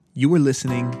You are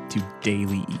listening to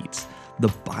Daily Eats, the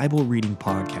Bible reading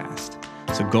podcast.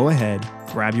 So go ahead,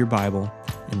 grab your Bible,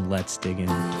 and let's dig in.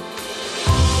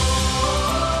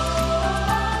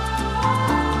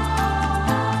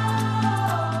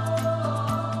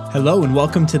 Hello, and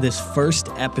welcome to this first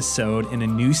episode in a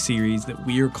new series that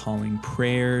we are calling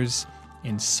Prayers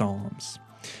and Psalms.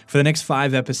 For the next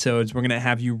 5 episodes, we're going to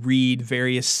have you read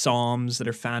various psalms that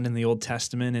are found in the Old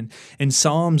Testament. And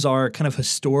psalms are kind of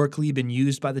historically been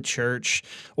used by the church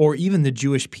or even the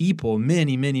Jewish people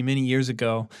many years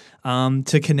ago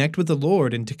to connect with the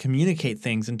Lord and to communicate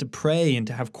things and to pray and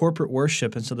to have corporate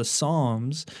worship. And so the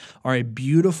psalms are a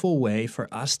beautiful way for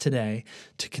us today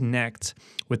to connect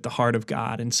with the heart of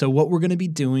God. And so what we're going to be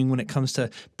doing when it comes to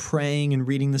praying and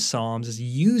reading the psalms is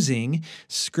using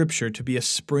Scripture to be a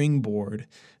springboard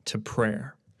to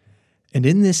prayer. And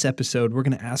in this episode, we're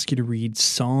going to ask you to read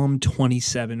Psalm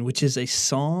 27, which is a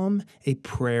psalm, a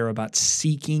prayer about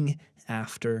seeking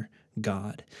after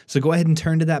God. So go ahead and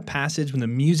turn to that passage. When the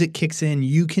music kicks in,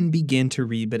 you can begin to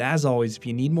read. But as always, if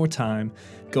you need more time,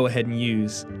 go ahead and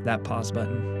use that pause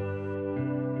button.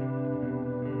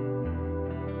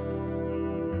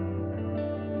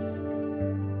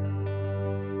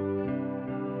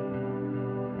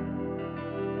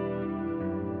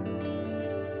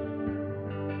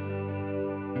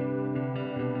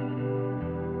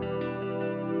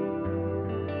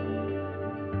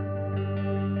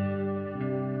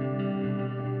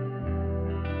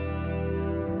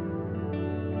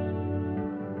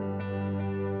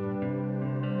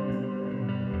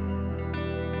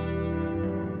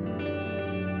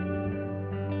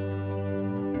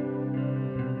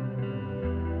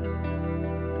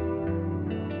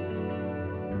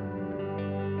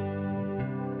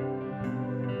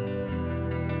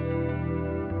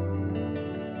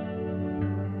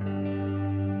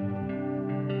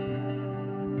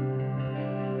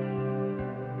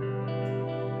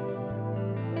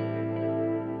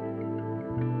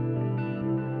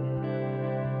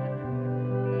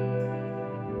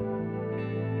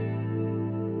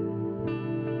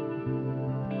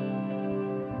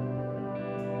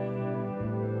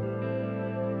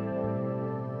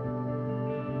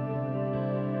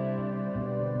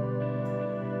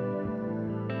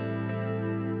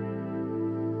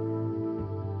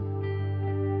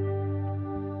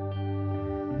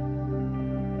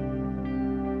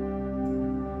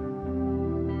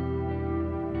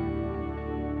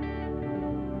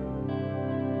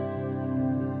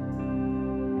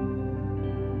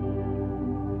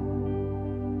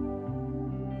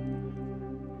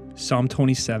 Psalm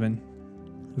 27,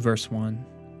 verse 1.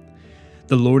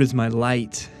 The Lord is my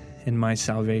light and my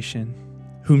salvation.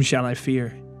 Whom shall I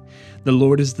fear? The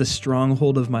Lord is the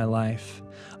stronghold of my life.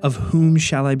 Of whom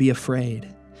shall I be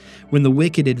afraid? When the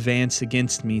wicked advance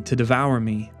against me to devour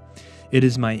me, it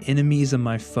is my enemies and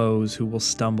my foes who will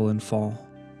stumble and fall.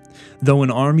 Though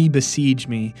an army besiege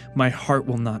me, my heart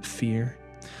will not fear.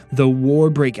 Though war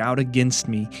break out against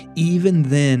me, even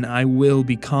then I will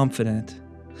be confident.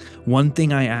 One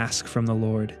thing I ask from the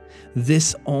Lord,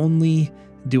 this only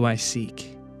do I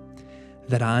seek,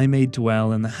 that I may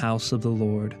dwell in the house of the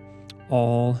Lord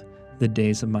all the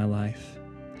days of my life,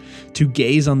 to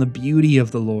gaze on the beauty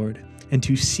of the Lord and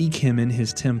to seek him in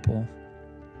his temple.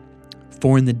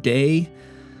 For in the day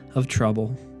of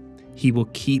trouble, he will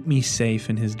keep me safe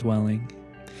in his dwelling.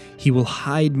 He will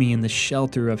hide me in the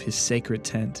shelter of his sacred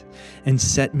tent and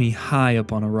set me high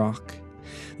upon a rock.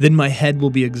 Then my head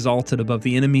will be exalted above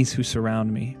the enemies who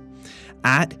surround me.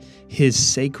 At his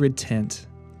sacred tent,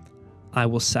 I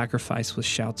will sacrifice with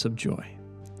shouts of joy.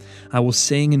 I will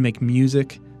sing and make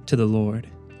music to the Lord.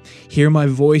 Hear my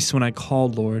voice when I call,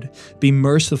 Lord. Be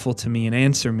merciful to me and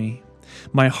answer me.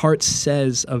 My heart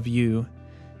says of you,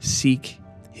 seek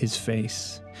his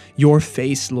face. Your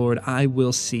face, Lord, I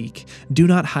will seek. Do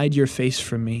not hide your face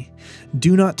from me.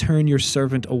 Do not turn your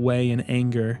servant away in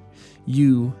anger.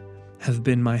 You have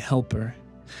been my helper.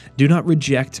 Do not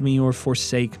reject me or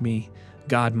forsake me,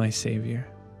 God my Savior.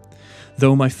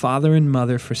 Though my father and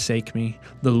mother forsake me,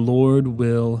 the Lord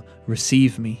will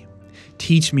receive me.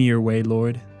 Teach me your way,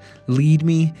 Lord. Lead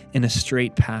me in a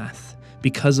straight path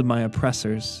because of my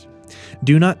oppressors.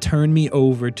 Do not turn me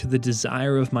over to the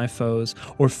desire of my foes,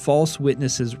 or false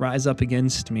witnesses rise up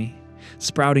against me,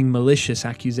 sprouting malicious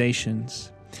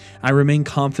accusations. I remain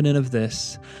confident of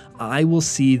this. I will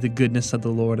see the goodness of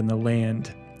the Lord in the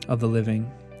land of the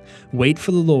living. Wait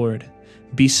for the Lord,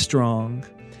 be strong,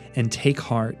 and take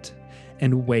heart,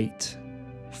 and wait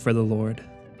for the Lord.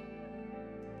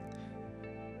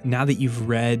 Now that you've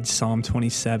read Psalm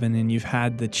 27 and you've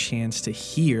had the chance to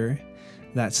hear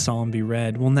that psalm be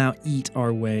read, we'll now eat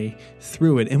our way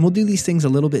through it. And we'll do these things a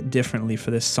little bit differently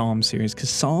for this psalm series, because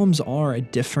psalms are a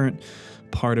different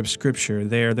part of Scripture.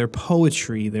 They're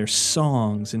poetry, they're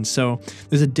songs. And so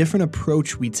there's a different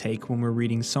approach we take when we're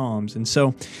reading Psalms. And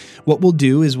so what we'll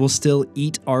do is we'll still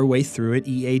eat our way through it,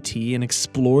 EAT, and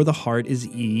explore the heart is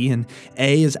E, and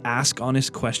A is ask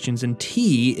honest questions, and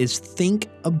T is think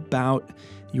about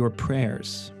your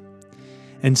prayers.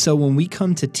 And so when we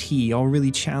come to T, I'll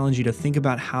really challenge you to think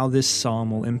about how this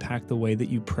psalm will impact the way that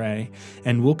you pray.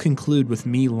 And we'll conclude with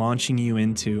me launching you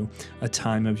into a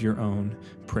time of your own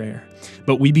prayer.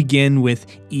 But we begin with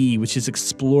E, which is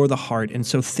explore the heart. And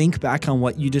so think back on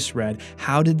what you just read.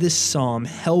 How did this psalm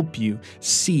help you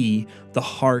see the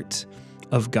heart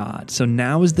of God? So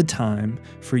now is the time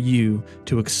for you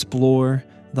to explore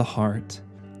the heart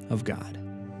of God.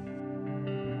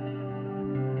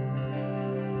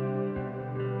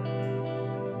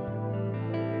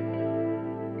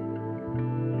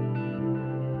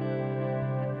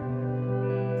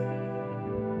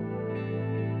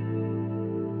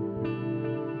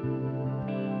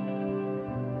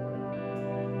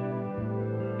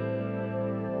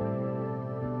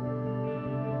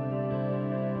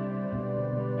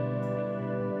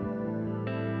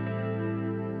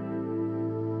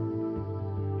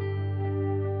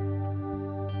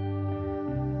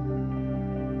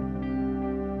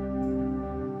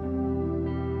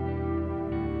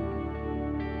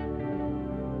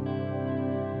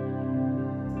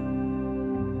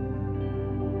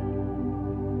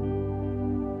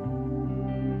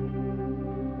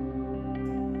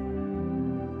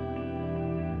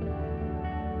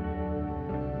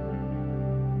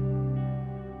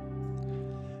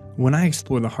 When I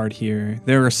explore the heart here,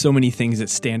 there are so many things that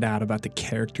stand out about the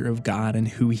character of God and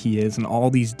who he is, and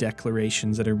all these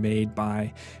declarations that are made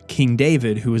by King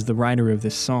David, who is the writer of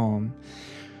this psalm.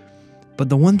 But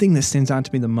the one thing that stands out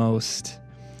to me the most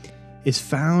is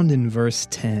found in verse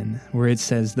 10, where it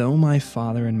says, "Though my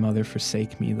father and mother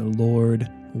forsake me, the Lord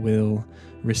will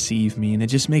receive me." And it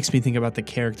just makes me think about the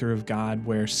character of God,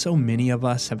 where so many of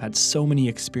us have had so many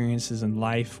experiences in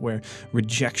life where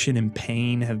rejection and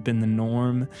pain have been the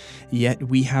norm. Yet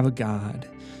we have a God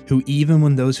who, even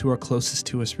when those who are closest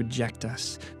to us reject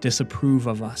us, disapprove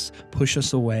of us, push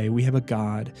us away, we have a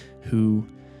God who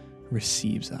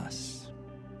receives us.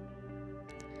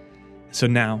 So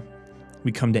now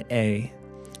we come to A,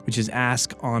 which is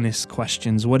ask honest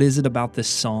questions. What is it about this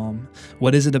psalm?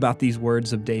 What is it about these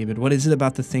words of David? What is it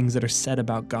about the things that are said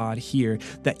about God here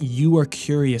that you are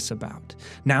curious about?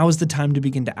 Now is the time to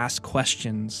begin to ask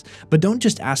questions. But don't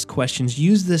just ask questions.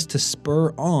 Use this to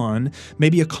spur on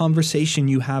maybe a conversation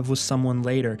you have with someone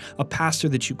later, a pastor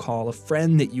that you call, a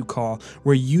friend that you call,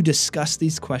 where you discuss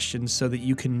these questions so that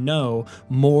you can know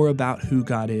more about who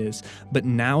God is. But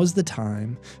now is the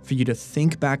time for you to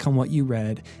think back on what you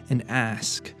read and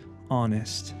ask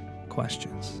honest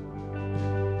questions.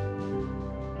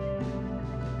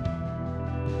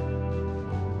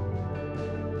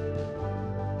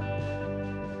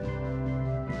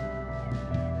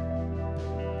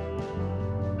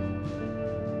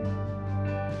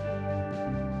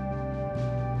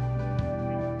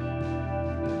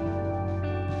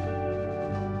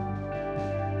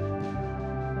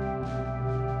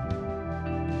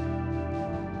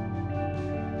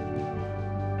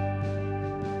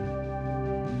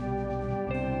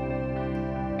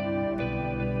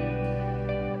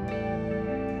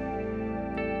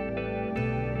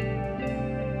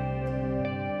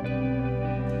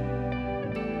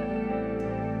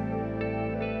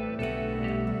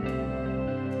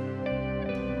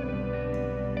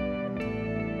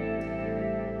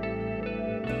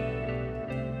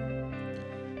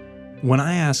 When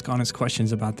I ask honest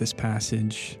questions about this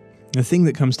passage, the thing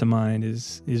that comes to mind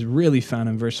is really found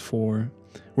in verse 4,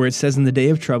 where it says, "In the day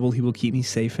of trouble, he will keep me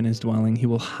safe in his dwelling. He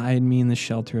will hide me in the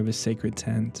shelter of his sacred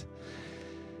tent."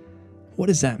 What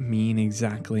does that mean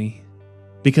exactly?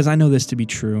 Because I know this to be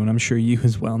true, and I'm sure you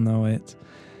as well know it.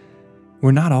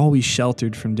 We're not always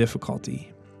sheltered from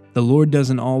difficulty. The Lord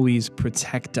doesn't always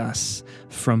protect us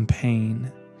from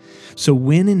pain. So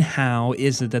when and how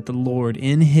is it that the Lord,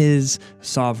 in his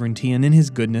sovereignty and in his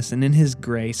goodness and in his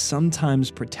grace,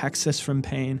 sometimes protects us from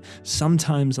pain,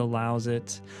 sometimes allows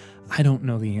it? I don't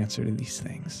know the answer to these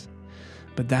things,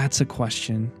 but that's a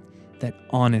question that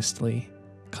honestly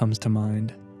comes to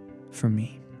mind for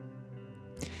me.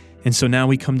 And so now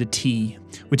we come to T,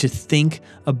 which is think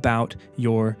about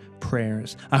your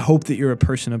prayers. I hope that you're a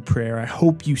person of prayer. I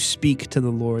hope you speak to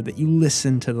the Lord, that you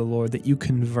listen to the Lord, that you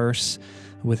converse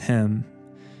with him.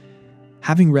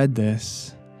 Having read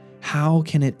this, how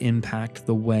can it impact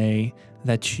the way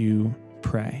that you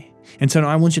pray? And so now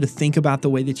I want you to think about the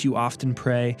way that you often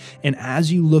pray. And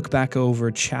as you look back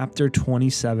over chapter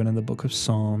 27 in the book of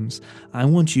Psalms, I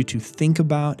want you to think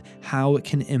about how it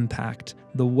can impact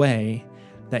the way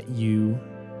that you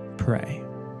pray.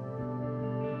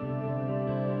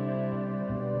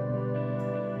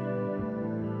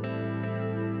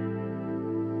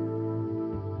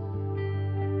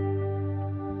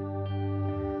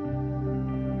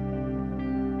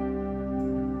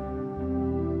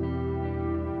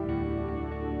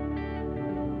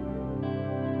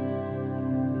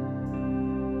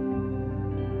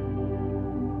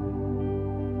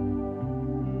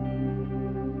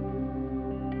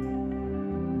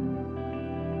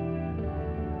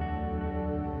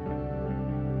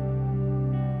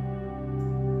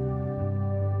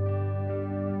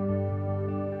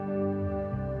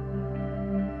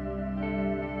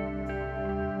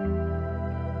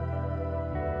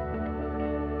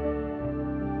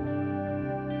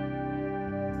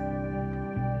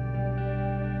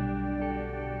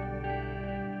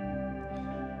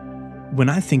 When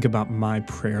I think about my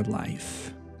prayer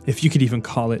life, if you could even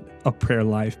call it a prayer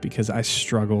life, because I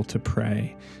struggle to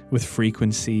pray with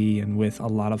frequency and with a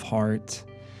lot of heart.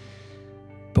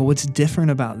 But what's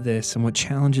different about this and what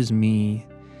challenges me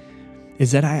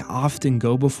is that I often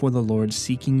go before the Lord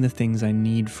seeking the things I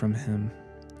need from Him.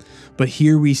 But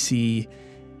here we see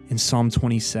in Psalm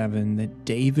 27 that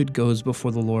David goes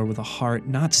before the Lord with a heart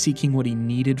not seeking what he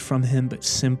needed from Him, but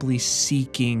simply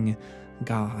seeking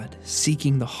God,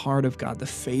 seeking the heart of God, the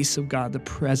face of God, the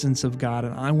presence of God.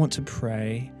 And I want to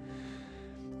pray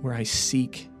where I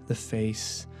seek the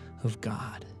face of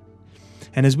God.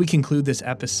 And as we conclude this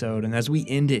episode and as we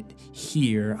end it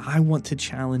here, I want to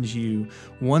challenge you,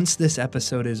 once this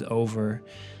episode is over,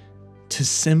 to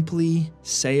simply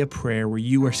say a prayer where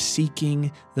you are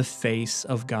seeking the face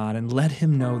of God and let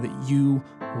Him know that you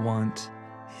want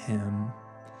Him.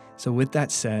 So with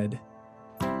that said,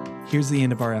 here's the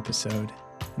end of our episode,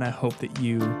 and I hope that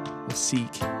you will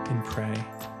seek and pray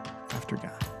after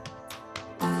God.